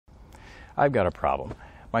I've got a problem.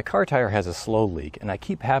 My car tire has a slow leak and I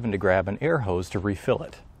keep having to grab an air hose to refill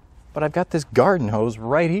it. But I've got this garden hose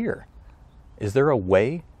right here. Is there a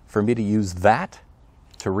way for me to use that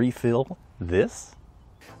to refill this?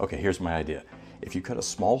 Okay, here's my idea. If you cut a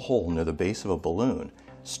small hole near the base of a balloon,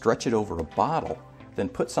 stretch it over a bottle, then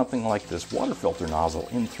put something like this water filter nozzle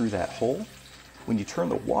in through that hole, when you turn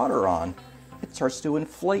the water on, it starts to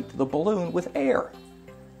inflate the balloon with air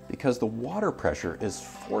because the water pressure is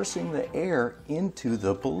forcing the air into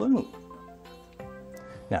the balloon.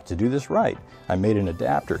 Now, to do this right, I made an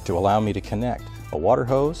adapter to allow me to connect a water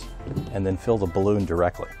hose and then fill the balloon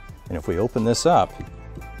directly. And if we open this up,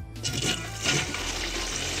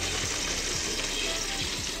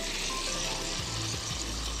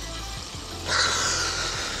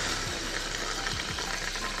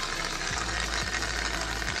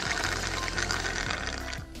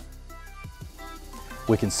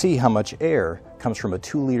 we can see how much air comes from a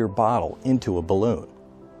 2-liter bottle into a balloon.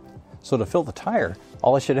 So to fill the tire,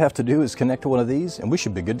 all I should have to do is connect to one of these and we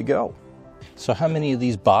should be good to go. So how many of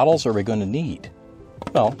these bottles are we going to need?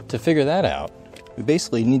 Well, to figure that out, we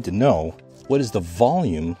basically need to know what is the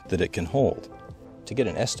volume that it can hold. To get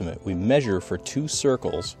an estimate, we measure for 2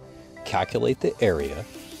 circles, calculate the area,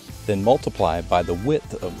 then multiply by the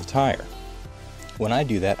width of the tire. When I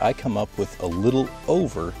do that, I come up with a little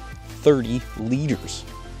over 30 liters.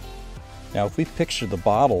 Now, if we picture the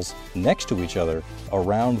bottles next to each other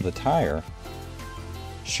around the tire,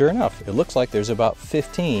 sure enough, it looks like there's about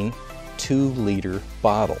 15 2-liter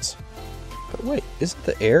bottles. But wait, isn't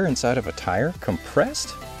the air inside of a tire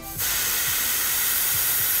compressed?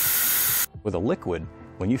 With a liquid,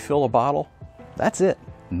 when you fill a bottle, that's it.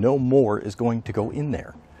 No more is going to go in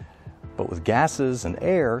there. But with gases and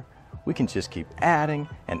air, we can just keep adding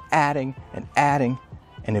and adding and adding.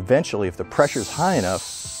 And eventually, if the pressure's high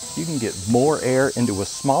enough, you can get more air into a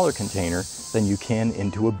smaller container than you can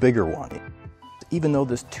into a bigger one. Even though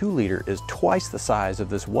this 2-liter is twice the size of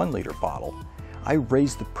this 1-liter bottle, I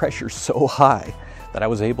raised the pressure so high that I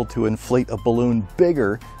was able to inflate a balloon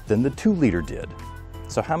bigger than the 2-liter did.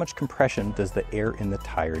 So how much compression does the air in the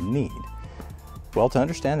tire need? Well, to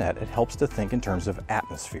understand that, it helps to think in terms of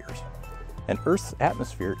atmospheres. And Earth's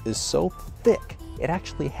atmosphere is so thick, it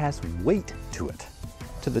actually has weight to it,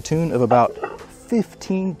 to the tune of about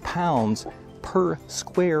 15 pounds per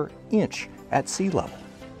square inch at sea level.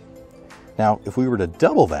 Now, if we were to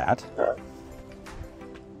double that,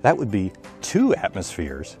 that would be 2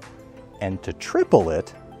 atmospheres, and to triple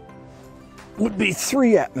it would be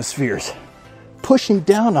 3 atmospheres, pushing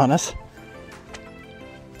down on us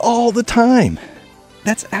all the time.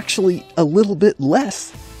 That's actually a little bit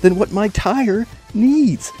less than what my tire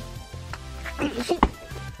needs.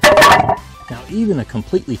 Now, even a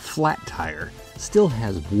completely flat tire still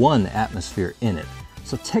has 1 atmosphere in it.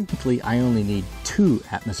 So technically, I only need 2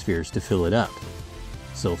 atmospheres to fill it up.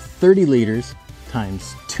 So 30 liters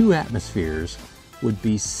times 2 atmospheres would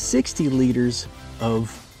be 60 liters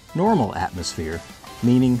of normal atmosphere,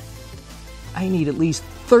 meaning I need at least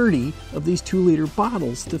 30 of these 2-liter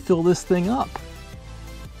bottles to fill this thing up.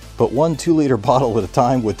 But 1 2-liter bottle at a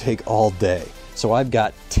time would take all day. So I've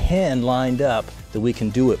got 10 lined up that we can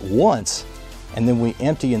do it once, and then we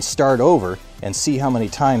empty and start over and see how many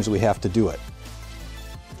times we have to do it.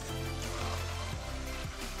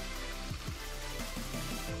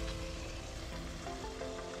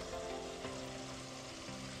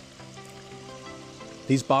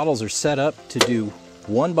 These bottles are set up to do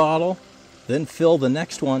 1 bottle, then fill the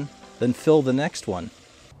next one, then fill the next one.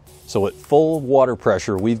 So at full water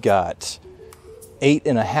pressure, we've got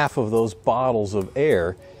 8.5 of those bottles of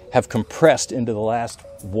air have compressed into the last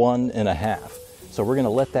 1.5. So we're going to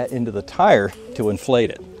let that into the tire to inflate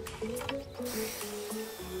it.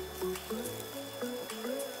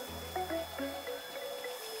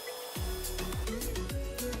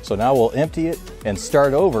 So now we'll empty it and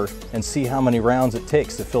start over and see how many rounds it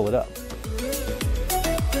takes to fill it up.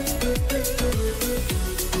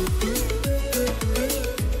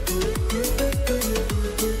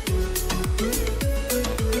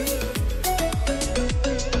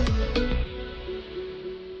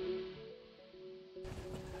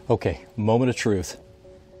 Okay, moment of truth.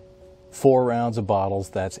 4 rounds of bottles,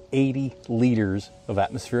 that's 80 liters of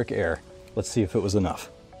atmospheric air. Let's see if it was enough.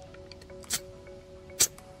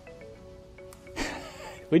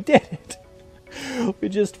 We did it. We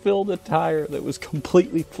just filled a tire that was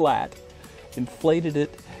completely flat, inflated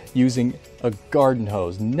it using a garden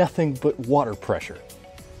hose, nothing but water pressure.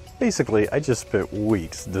 Basically, I just spent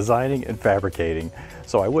weeks designing and fabricating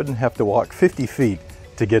so I wouldn't have to walk 50 feet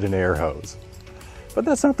to get an air hose. But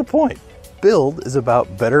that's not the point. Build is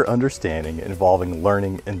about better understanding involving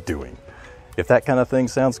learning and doing. If that kind of thing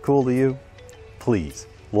sounds cool to you, please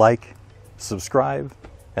like, subscribe,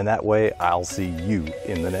 and that way I'll see you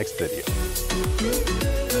in the next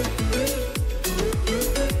video.